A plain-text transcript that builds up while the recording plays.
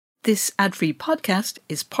This ad-free podcast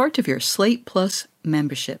is part of your Slate Plus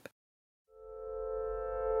membership.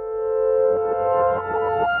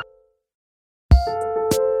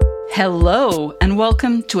 Hello, and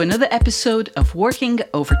welcome to another episode of Working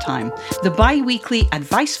Overtime, the bi-weekly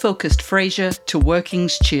advice-focused Frasier to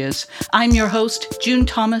Working's Cheers. I'm your host, June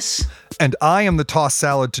Thomas. And I am the tossed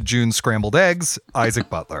salad to June's scrambled eggs,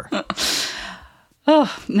 Isaac Butler.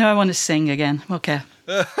 Oh, now I want to sing again. Okay.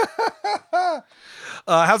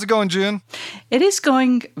 How's it going, June? It is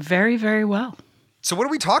going very, very well. So what are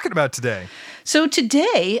we talking about today? So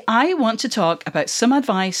today, I want to talk about some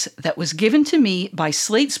advice that was given to me by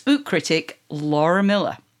Slate's book critic, Laura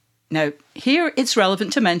Miller. Now, here it's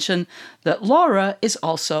relevant to mention that Laura is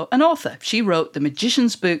also an author. She wrote The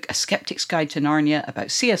Magician's Book, A Skeptic's Guide to Narnia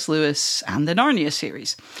about C.S. Lewis and the Narnia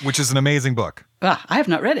series. Which is an amazing book. I have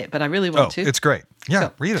not read it, but I really want to. It's great. Yeah,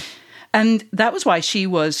 read it. And that was why she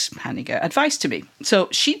was handing out advice to me. So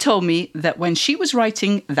she told me that when she was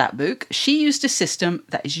writing that book, she used a system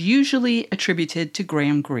that is usually attributed to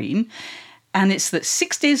Graham Greene. And it's that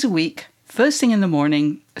 6 days a week, first thing in the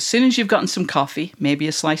morning, as soon as you've gotten some coffee, maybe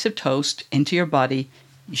a slice of toast into your body,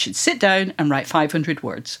 you should sit down and write 500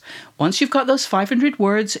 words. Once you've got those 500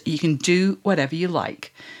 words, you can do whatever you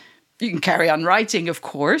like. You can carry on writing, of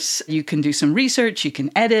course. You can do some research, you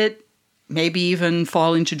can edit, maybe even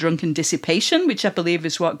fall into drunken dissipation, which I believe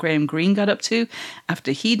is what Graham Greene got up to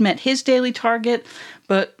after he'd met his daily target.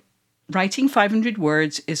 But writing 500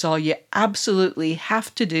 words is all you absolutely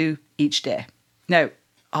have to do each day. Now,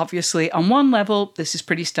 obviously, on one level, this is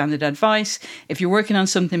pretty standard advice. If you're working on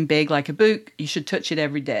something big like a book, you should touch it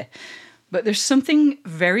every day. But there's something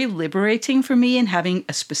very liberating for me in having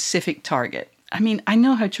a specific target. I mean, I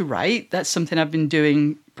know how to write. That's something I've been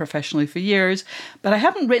doing professionally for years, but I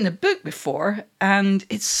haven't written a book before, and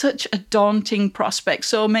it's such a daunting prospect.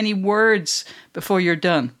 So many words before you're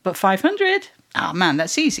done. But 500? Oh man,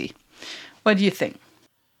 that's easy. What do you think?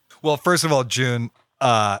 Well, first of all, June,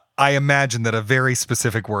 I imagine that a very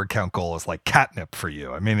specific word count goal is like catnip for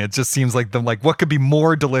you. I mean, it just seems like what could be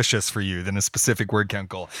more delicious for you than a specific word count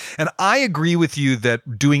goal. And I agree with you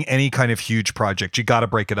that doing any kind of huge project, you got to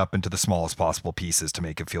break it up into the smallest possible pieces to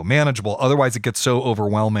make it feel manageable. Otherwise, it gets so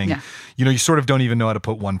overwhelming. Yeah. You sort of don't even know how to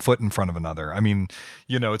put one foot in front of another. I mean,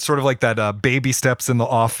 it's sort of like that baby steps in the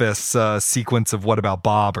office sequence of What About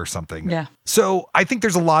Bob or something. Yeah. So I think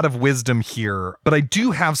there's a lot of wisdom here, but I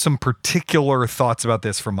do have some particular thoughts about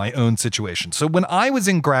this from my own situation. So when I was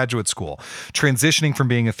in graduate school, transitioning from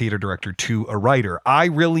being a theater director to a writer, I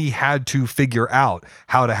really had to figure out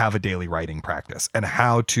how to have a daily writing practice and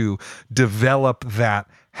how to develop that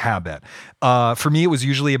habit. For me, it was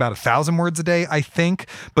usually about 1,000 words a day, I think,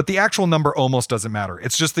 but the actual number almost doesn't matter.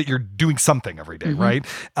 It's just that you're doing something every day, right?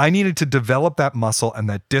 I needed to develop that muscle and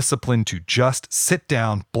that discipline to just sit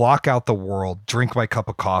down, block out the world, drink my cup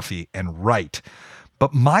of coffee, and write.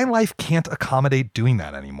 But my life can't accommodate doing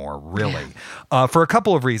that anymore, really, for a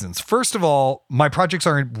couple of reasons. First of all, my projects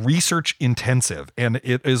are research intensive, and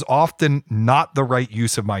it is often not the right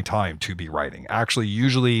use of my time to be writing. Actually,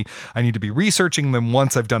 usually I need to be researching them.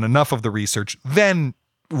 Once I've done enough of the research, then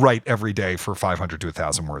write every day for 500 to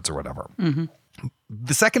 1,000 words or whatever. Mm-hmm.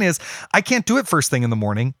 The second is I can't do it first thing in the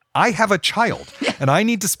morning. I have a child and I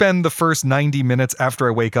need to spend the first 90 minutes after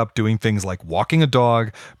I wake up doing things like walking a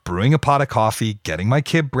dog, brewing a pot of coffee, getting my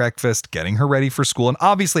kid breakfast, getting her ready for school. And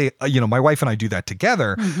obviously, my wife and I do that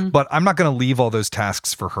together, but I'm not going to leave all those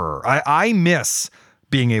tasks for her. I miss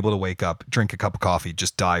being able to wake up, drink a cup of coffee,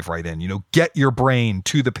 just dive right in, get your brain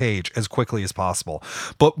to the page as quickly as possible.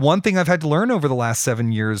 But one thing I've had to learn over the last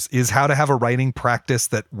 7 years is how to have a writing practice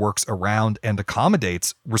that works around and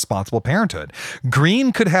accommodates responsible parenthood.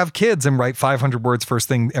 Greene could have kids and write 500 words first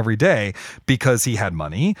thing every day because he had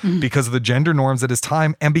money, because of the gender norms at his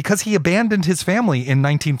time, and because he abandoned his family in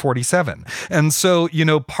 1947. And so,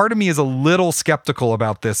 part of me is a little skeptical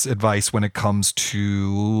about this advice when it comes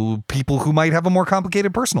to people who might have a more complicated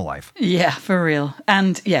personal life. Yeah, for real.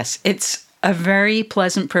 And yes, it's a very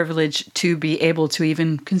pleasant privilege to be able to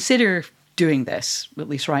even consider doing this, at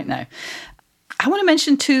least right now. I want to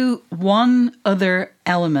mention too one other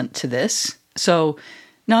element to this. So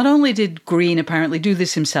not only did Greene apparently do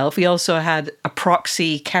this himself, he also had a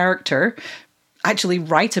proxy character actually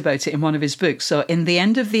write about it in one of his books. So in The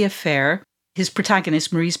End of the Affair, his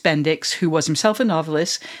protagonist, Maurice Bendix, who was himself a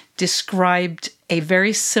novelist, described a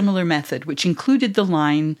very similar method, which included the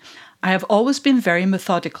line, "I have always been very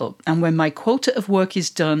methodical, and when my quota of work is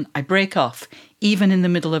done, I break off, even in the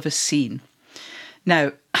middle of a scene."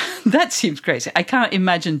 Now, that seems crazy. I can't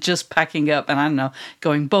imagine just packing up and, I don't know,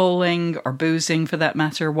 going bowling or boozing for that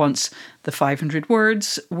matter once the 500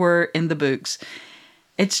 words were in the books.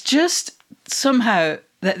 It's just somehow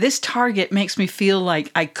that this target makes me feel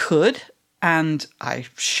like I could and I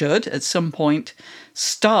should at some point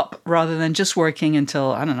stop rather than just working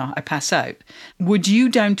until, I don't know, I pass out. Would you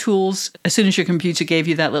down tools as soon as your computer gave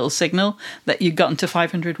you that little signal that you'd gotten to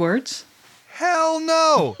 500 words? Hell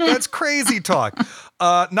no. That's crazy talk.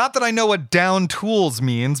 Not that I know what down tools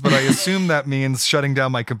means, but I assume that means shutting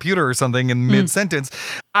down my computer or something in mid-sentence.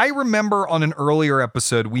 I remember on an earlier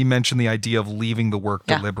episode, we mentioned the idea of leaving the work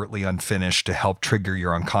deliberately unfinished to help trigger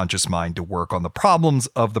your unconscious mind to work on the problems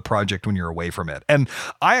of the project when you're away from it. And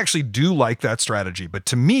I actually do like that strategy. But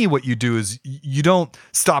to me, what you do is you don't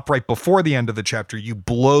stop right before the end of the chapter. You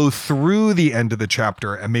blow through the end of the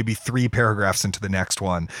chapter and maybe 3 paragraphs into the next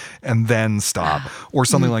one and then stop or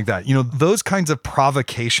something like that. You know, those kinds of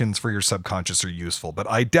provocations for your subconscious are useful, but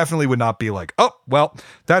I definitely would not be like, oh, well,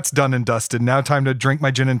 that's done and dusted. Now time to drink my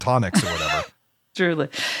gin and tonics or whatever. Truly.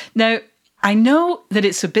 Now, I know that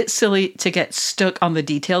it's a bit silly to get stuck on the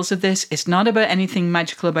details of this. It's not about anything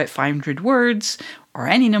magical about 500 words or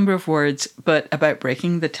any number of words, but about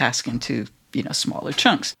breaking the task into, you know, smaller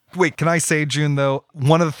chunks. Wait, can I say, June, though,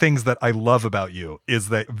 one of the things that I love about you is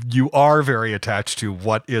that you are very attached to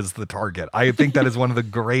what is the target. I think that is one of the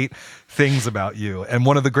great things about you and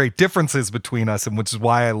one of the great differences between us, and which is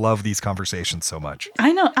why I love these conversations so much.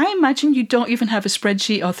 I know. I imagine you don't even have a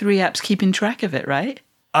spreadsheet or 3 apps keeping track of it, right?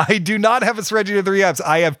 I do not have a spreadsheet of 3 apps.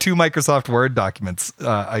 I have 2 Microsoft Word documents,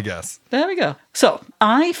 I guess. There we go. So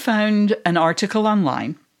I found an article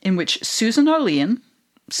online in which Susan Orlean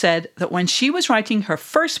said that when she was writing her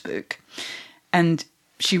first book and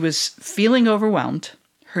she was feeling overwhelmed,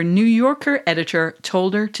 her New Yorker editor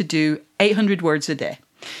told her to do 800 words a day,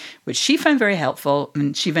 which she found very helpful,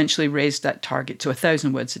 and she eventually raised that target to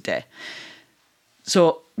 1,000 words a day.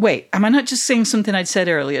 So wait, am I not just saying something I'd said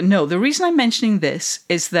earlier? No, the reason I'm mentioning this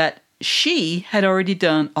is that she had already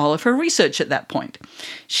done all of her research at that point.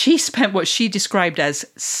 She spent what she described as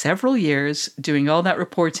several years doing all that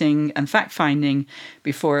reporting and fact-finding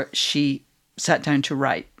before she sat down to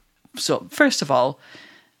write. So first of all,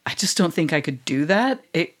 I just don't think I could do that.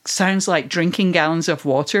 It sounds like drinking gallons of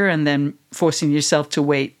water and then forcing yourself to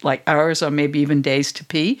wait like hours or maybe even days to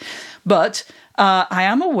pee. But I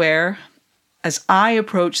am aware, as I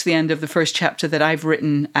approach the end of the first chapter that I've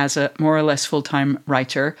written as a more or less full-time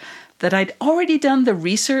writer, that I'd already done the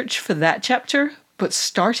research for that chapter, but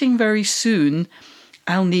starting very soon,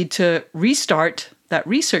 I'll need to restart that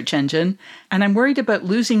research engine, and I'm worried about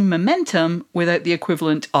losing momentum without the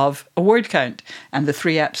equivalent of a word count and the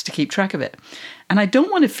 3 apps to keep track of it. And I don't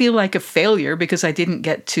want to feel like a failure because I didn't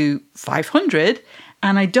get to 500,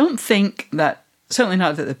 and I don't think that, certainly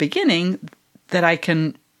not at the beginning, that I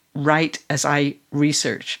can write as I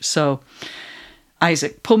research. So,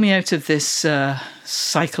 Isaac, pull me out of this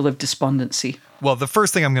cycle of despondency. Well, the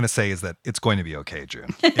first thing I'm going to say is that it's going to be okay,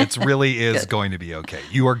 June. It really is going to be okay.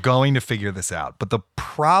 You are going to figure this out. But the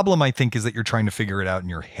problem, I think, is that you're trying to figure it out in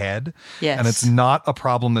your head. Yes. And it's not a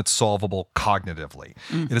problem that's solvable cognitively.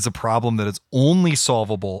 It is a problem that is only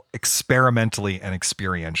solvable experimentally and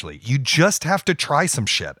experientially. You just have to try some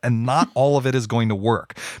shit, and not all of it is going to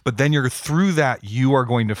work. But then you're through that, you are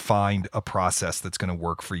going to find a process that's going to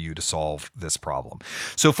work for you to solve this problem.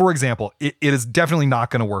 So, for example, it is definitely not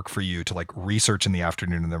going to work for you to like research in the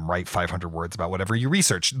afternoon and then write 500 words about whatever you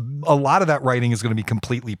research. A lot of that writing is going to be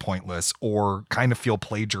completely pointless or kind of feel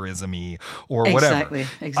plagiarism-y or whatever.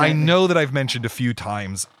 Exactly. I know that I've mentioned a few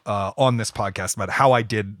times on this podcast about how I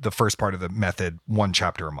did the first part of the method 1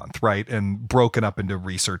 chapter a month, right? And broken up into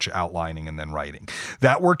research, outlining, and then writing.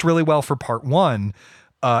 That worked really well for part 1.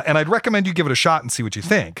 And I'd recommend you give it a shot and see what you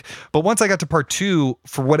think. But once I got to part 2,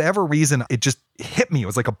 for whatever reason, it just hit me. It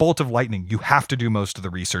was like a bolt of lightning. You have to do most of the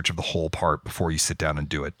research of the whole part before you sit down and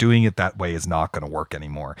do it. Doing it that way is not going to work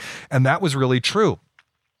anymore. And that was really true.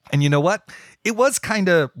 And you know what? It was kind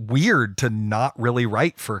of weird to not really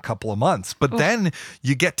write for a couple of months, but then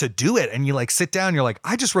you get to do it and you like sit down, you're like,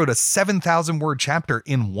 I just wrote a 7,000 word chapter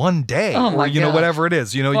in 1 day, or, you know, whatever it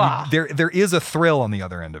is, you know, Wow. there is a thrill on the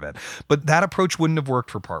other end of it, but that approach wouldn't have worked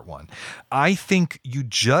for part 1. I think you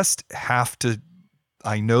just have to,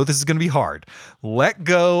 I know this is going to be hard, let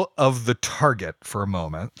go of the target for a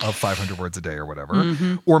moment of 500 words a day or whatever,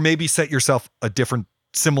 or maybe set yourself a different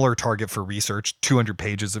similar target for research, 200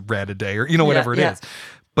 pages of read a day, or, you know, whatever it is.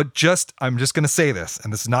 But I'm just going to say this,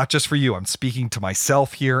 and this is not just for you. I'm speaking to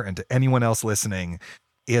myself here and to anyone else listening.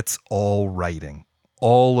 It's all writing.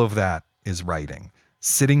 All of that is writing.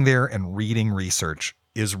 Sitting there and reading research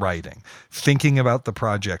is writing. Thinking about the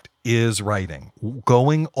project is writing.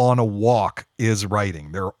 Going on a walk is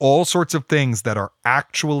writing. There are all sorts of things that are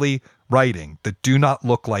actually writing that do not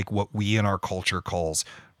look like what we in our culture calls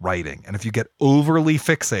writing. And if you get overly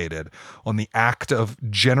fixated on the act of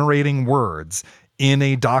generating words in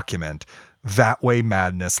a document, that way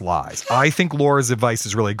madness lies. I think Laura's advice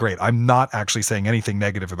is really great. I'm not actually saying anything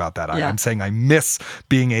negative about that. I'm saying I miss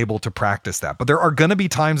being able to practice that. But there are going to be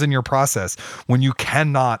times in your process when you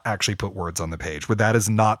cannot actually put words on the page, where that is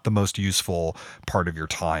not the most useful part of your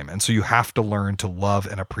time. And so you have to learn to love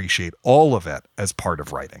and appreciate all of it as part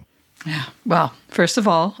of writing. Yeah. Well, first of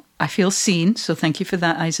all, I feel seen. So thank you for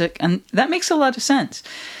that, Isaac. And that makes a lot of sense.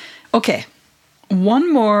 Okay.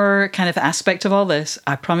 One more kind of aspect of all this.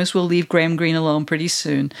 I promise we'll leave Graham Greene alone pretty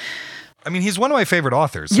soon. I mean, he's one of my favorite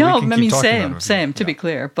authors. So Same, to be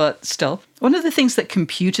clear, but still. One of the things that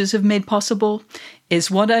computers have made possible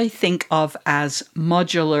is what I think of as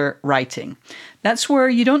modular writing. That's where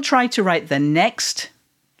you don't try to write the next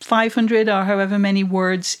 500 or however many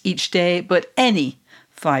words each day, but any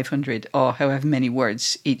 500 or however many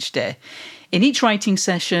words each day. In each writing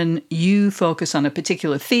session, you focus on a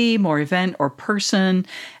particular theme or event or person,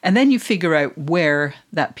 and then you figure out where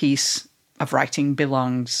that piece of writing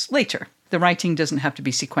belongs later. The writing doesn't have to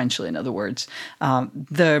be sequential, in other words.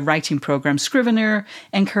 The writing program Scrivener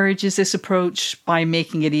encourages this approach by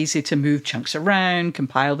making it easy to move chunks around,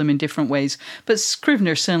 compile them in different ways. But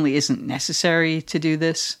Scrivener certainly isn't necessary to do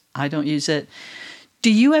this. I don't use it.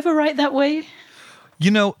 Do you ever write that way? You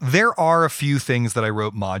know, there are a few things that I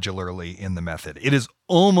wrote modularly in the method. It is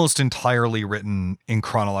almost entirely written in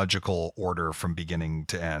chronological order from beginning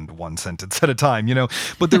to end, one sentence at a time, you know.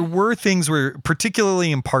 But there were things where,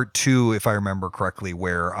 particularly in part 2, if I remember correctly,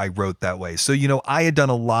 where I wrote that way. So, you know, I had done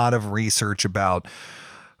a lot of research about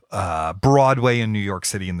Broadway in New York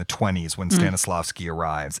City in the 1920s when Stanislavski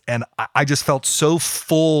arrives. And I just felt so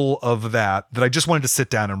full of that I just wanted to sit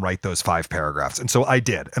down and write those 5 paragraphs. And so I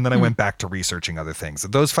did. And then I went back to researching other things.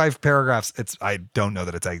 Those 5 paragraphs, I don't know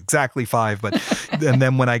that it's exactly 5, but and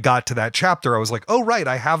then when I got to that chapter, I was like, oh, right,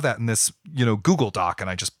 I have that in this, you know, Google Doc. And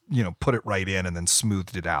I just, you know, put it right in and then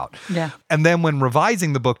smoothed it out. Yeah. And then when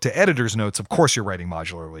revising the book to editor's notes, of course you're writing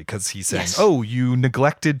modularly because he's saying, oh, you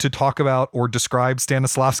neglected to talk about or describe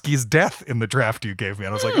Stanislavski's death in the draft you gave me.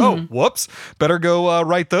 And I was like, oh, whoops, better go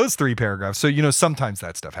write those 3 paragraphs. So, you know, sometimes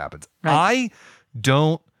that stuff happens. Right. I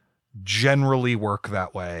don't generally work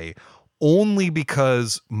that way, only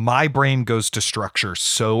because my brain goes to structure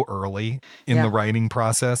so early in the writing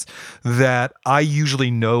process that I usually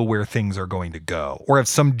know where things are going to go or have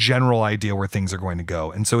some general idea where things are going to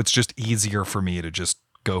go. And so it's just easier for me to just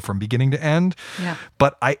go from beginning to end. Yeah.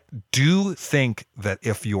 But I do think that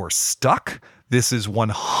if you're stuck, this is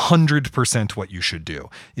 100% what you should do,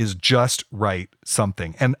 is just write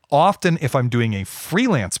something. And often if I'm doing a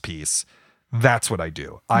freelance piece, that's what I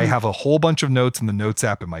do. I have a whole bunch of notes in the Notes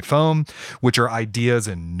app in my phone, which are ideas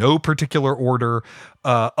in no particular order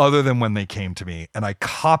other than when they came to me. And I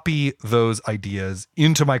copy those ideas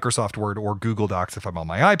into Microsoft Word or Google Docs if I'm on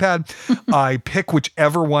my iPad. I pick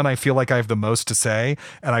whichever one I feel like I have the most to say,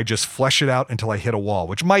 and I just flesh it out until I hit a wall,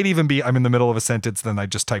 which might even be I'm in the middle of a sentence, then I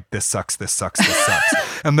just type, this sucks, this sucks, this sucks.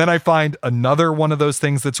 And then I find another one of those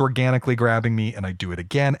things that's organically grabbing me, and I do it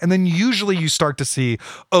again. And then usually you start to see,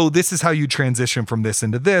 oh, this is how you transition from this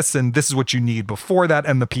into this, and this is what you need before that,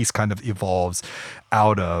 and the piece kind of evolves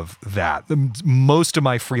out of that. Most of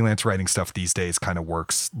my freelance writing stuff these days kind of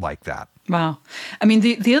works like that. Wow. I mean,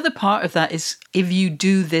 the other part of that is if you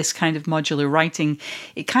do this kind of modular writing,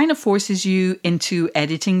 it kind of forces you into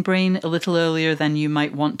editing brain a little earlier than you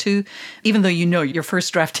might want to, even though you know your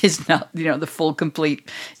first draft is not, you know, the full complete,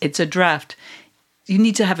 it's a draft. You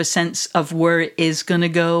need to have a sense of where it is going to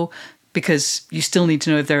go, because you still need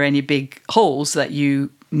to know if there are any big holes that you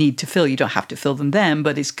need to fill. You don't have to fill them then,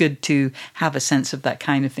 but it's good to have a sense of that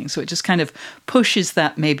kind of thing. So it just kind of pushes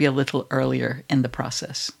that maybe a little earlier in the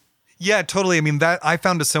process. Yeah, totally. I mean, that I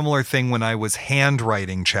found a similar thing when I was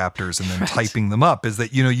handwriting chapters and then typing them up, is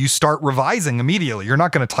that, you know, you start revising immediately. You're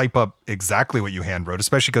not going to type up exactly what you hand wrote,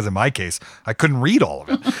 especially because in my case, I couldn't read all of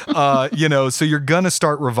it. You know, so you're going to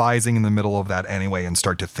start revising in the middle of that anyway and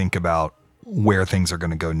start to think about where things are going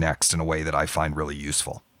to go next in a way that I find really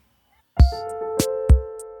useful.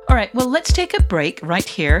 All right, well, let's take a break right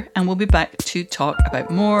here, and we'll be back to talk about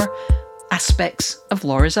more aspects of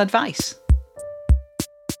Laura's advice.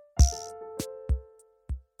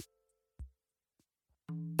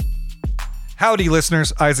 Howdy,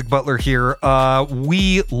 listeners. Isaac Butler here.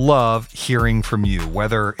 We love hearing from you,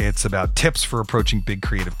 whether it's about tips for approaching big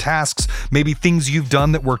creative tasks, maybe things you've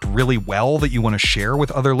done that worked really well that you want to share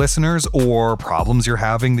with other listeners, or problems you're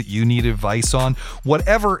having that you need advice on.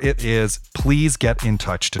 Whatever it is, please get in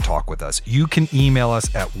touch to talk with us. You can email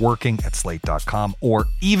us at working@slate.com, or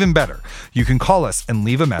even better, you can call us and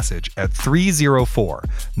leave a message at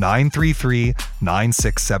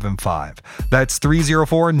 304-933-9675. That's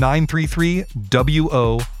 304-933-WORK.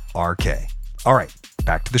 All right,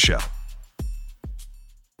 back to the show.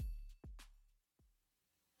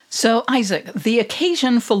 So, Isaac, the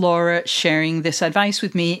occasion for Laura sharing this advice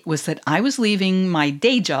with me was that I was leaving my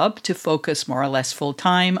day job to focus more or less full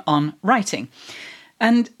time on writing.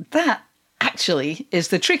 And that actually is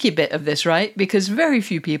the tricky bit of this, right? Because very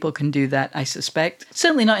few people can do that, I suspect.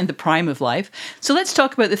 Certainly not in the prime of life. So let's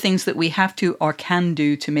talk about the things that we have to or can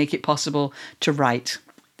do to make it possible to write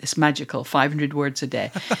this magical 500 words a day.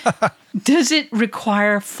 Does it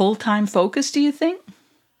require full-time focus, do you think?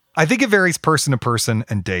 I think it varies person to person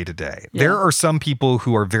and day to day. Yeah. There are some people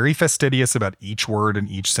who are very fastidious about each word and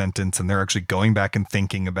each sentence, and they're actually going back and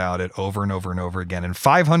thinking about it over and over and over again. And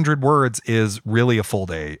 500 words is really a full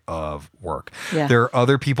day of work. Yeah. There are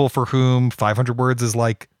other people for whom 500 words is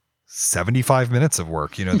like 75 minutes of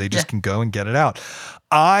work. You know, they just can go and get it out.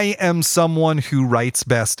 I am someone who writes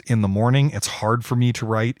best in the morning. It's hard for me to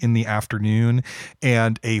write in the afternoon,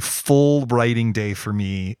 and a full writing day for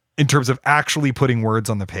me, in terms of actually putting words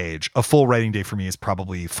on the page, a full writing day for me is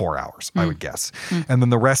probably 4 hours, I would guess. And then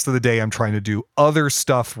the rest of the day, I'm trying to do other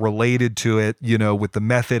stuff related to it. You know, with the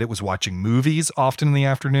method, it was watching movies often in the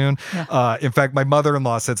afternoon. Yeah. In fact, my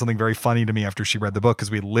mother-in-law said something very funny to me after she read the book,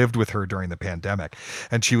 because we lived with her during the pandemic.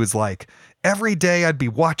 And she was like, every day I'd be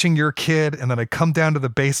watching your kid, and then I'd come down to the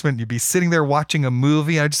basement and you'd be sitting there watching a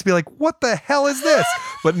movie. And I'd just be like, what the hell is this?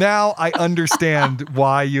 But now I understand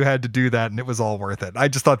why you had to do that, and it was all worth it. I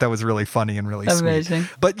just thought that was really funny and really Amazing.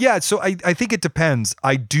 sweet. But yeah, so I think it depends.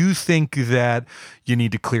 I do think that you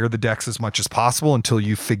need to clear the decks as much as possible until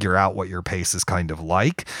you figure out what your pace is kind of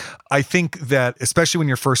like. I think that especially when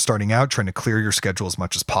you're first starting out, trying to clear your schedule as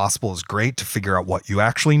much as possible is great to figure out what you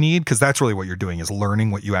actually need, because that's really what you're doing, is learning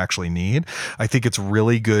what you actually need. I think it's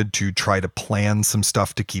really good to try to plan some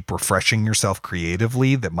stuff to keep refreshing yourself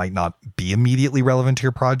creatively that might not be immediately relevant to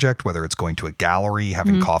your project, whether it's going to a gallery,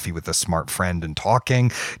 having coffee with a smart friend and talking,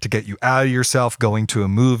 to get you out of yourself, going to a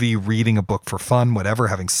movie, reading a book for fun, whatever,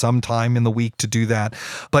 having some time in the week to do that.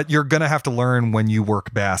 But you're going to have to learn when you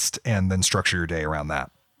work best and then structure your day around that.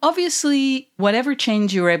 Obviously, whatever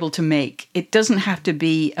change you're able to make, it doesn't have to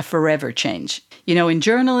be a forever change. You know, in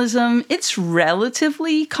journalism, it's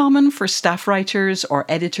relatively common for staff writers or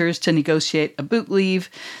editors to negotiate a book leave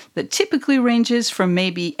that typically ranges from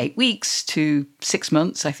maybe 8 weeks to 6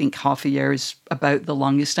 months. I think half a year is about the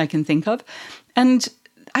longest I can think of. And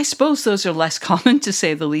I suppose those are less common, to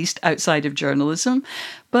say the least, outside of journalism.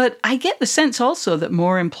 But I get the sense also that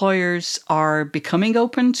more employers are becoming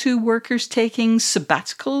open to workers taking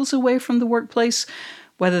sabbaticals away from the workplace,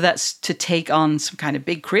 whether that's to take on some kind of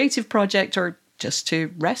big creative project or just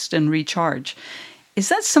to rest and recharge. Is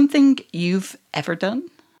that something you've ever done?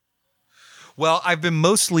 Well, I've been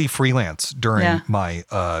mostly freelance during my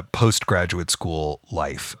postgraduate school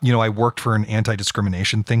life. You know, I worked for an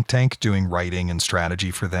anti-discrimination think tank doing writing and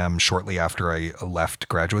strategy for them shortly after I left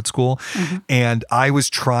graduate school. And I was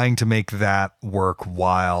trying to make that work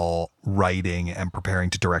while writing and preparing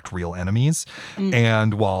to direct Real Enemies,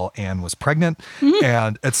 and while Anne was pregnant.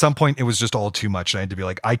 And at some point it was just all too much. I had to be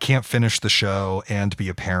like, I can't finish the show and be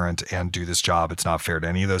a parent and do this job. It's not fair to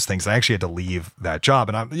any of those things. I actually had to leave that job,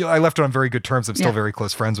 and I left it on very good terms. I'm still very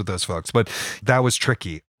close friends with those folks, but that was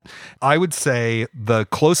tricky. I would say the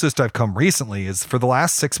closest I've come recently is for the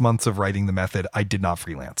last 6 months of writing the method, I did not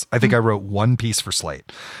freelance. I think I wrote one piece for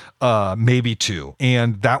Slate, maybe two.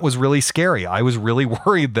 And that was really scary. I was really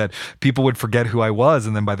worried that people would forget who I was.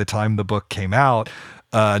 And then by the time the book came out,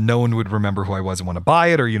 no one would remember who I was and want to buy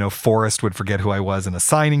it, or, you know, Forrest would forget who I was in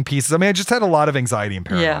assigning pieces. I mean, I just had a lot of anxiety and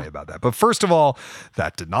paranoia about that. But first of all,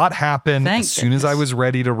 that did not happen. As soon as I was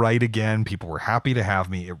ready to write again, people were happy to have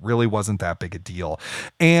me. It really wasn't that big a deal.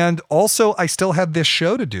 And also, I still had this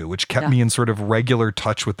show to do, which kept me in sort of regular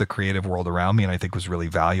touch with the creative world around me, and I think was really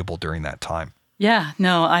valuable during that time. Yeah,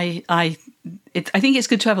 no, I think it's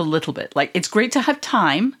good to have a little bit. Like, it's great to have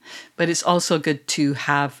time, but it's also good to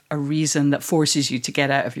have a reason that forces you to get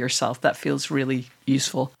out of yourself. That feels really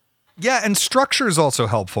useful. Yeah, and structure is also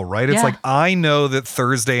helpful, right? It's Yeah. like, I know that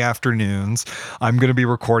Thursday afternoons, I'm going to be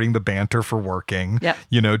recording the banter for working, Yep.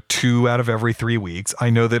 2 out of every 3 weeks. I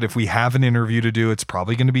know that if we have an interview to do, it's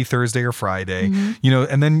probably going to be Thursday or Friday,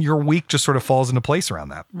 and then your week just sort of falls into place around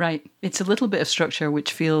that. Right. It's a little bit of structure,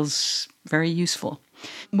 which feels very useful.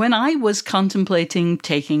 When I was contemplating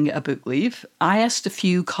taking a book leave, I asked a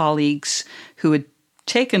few colleagues who had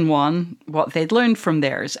taken one what they'd learned from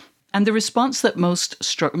theirs. And the response that most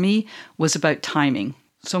struck me was about timing.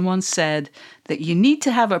 Someone said that you need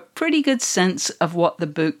to have a pretty good sense of what the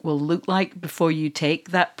book will look like before you take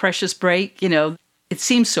that precious break. It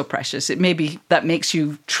seems so precious. It maybe that makes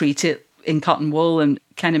you treat it in cotton wool and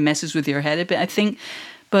kind of messes with your head a bit, I think.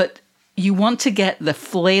 But you want to get the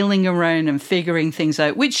flailing around and figuring things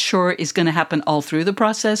out, which sure is going to happen all through the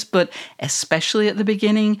process, but especially at the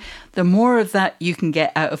beginning, the more of that you can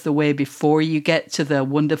get out of the way before you get to the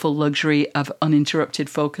wonderful luxury of uninterrupted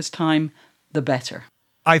focus time, the better.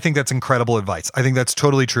 I think that's incredible advice. I think that's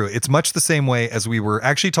totally true. It's much the same way as we were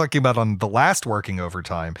actually talking about on the last Working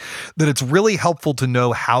Overtime, that it's really helpful to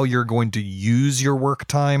know how you're going to use your work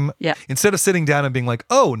time. Yeah. Instead of sitting down and being like,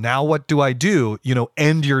 oh, now what do I do?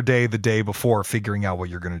 End your day the day before, figuring out what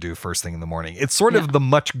you're going to do first thing in the morning. It's sort of the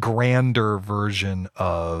much grander version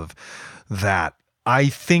of that. I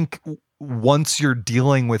think once you're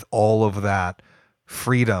dealing with all of that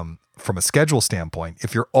freedom from a schedule standpoint,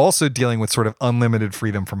 if you're also dealing with sort of unlimited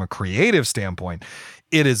freedom from a creative standpoint,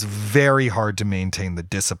 it is very hard to maintain the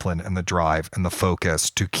discipline and the drive and the focus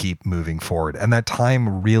to keep moving forward. And that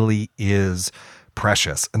time really is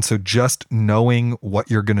precious. And so just knowing what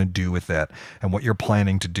you're going to do with it and what you're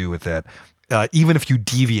planning to do with it, even if you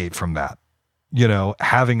deviate from that,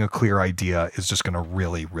 having a clear idea is just going to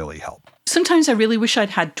really, really help. Sometimes I really wish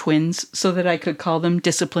I'd had twins so that I could call them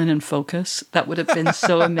Discipline and Focus. That would have been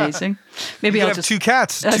so amazing. Maybe I'll just 2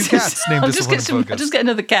 cats. 2 cats named Discipline and Focus. I'll just get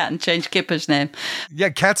another cat and change Kipper's name.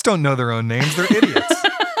 Yeah, cats don't know their own names. They're idiots.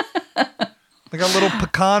 They got little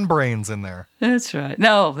pecan brains in there. That's right.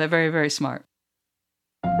 No, they're very, very smart.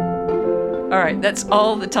 All right, that's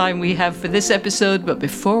all the time we have for this episode. But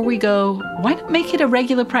before we go, why not make it a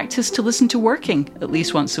regular practice to listen to Working at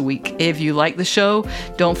least once a week? If you like the show,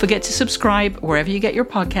 don't forget to subscribe wherever you get your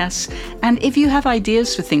podcasts. And if you have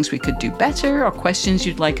ideas for things we could do better or questions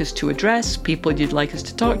you'd like us to address, people you'd like us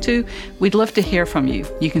to talk to, we'd love to hear from you.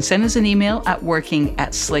 You can send us an email at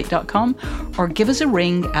working@slate.com or give us a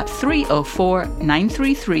ring at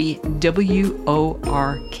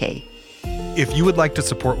 304-933-WORK. If you would like to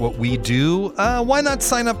support what we do, why not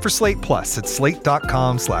sign up for Slate Plus at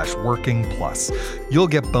slate.com/working plus. You'll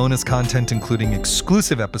get bonus content, including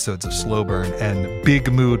exclusive episodes of Slow Burn and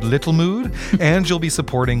Big Mood, Little Mood, and you'll be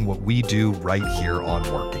supporting what we do right here on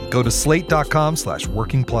Working. Go to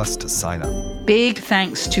slate.com/working plus to sign up. Big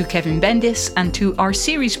thanks to Kevin Bendis and to our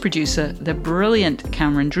series producer, the brilliant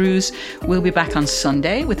Cameron Drews. We'll be back on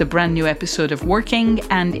Sunday with a brand new episode of Working,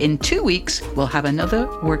 and in 2 weeks, we'll have another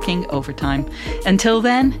Working Overtime. Until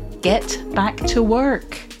then, get back to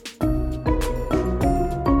work.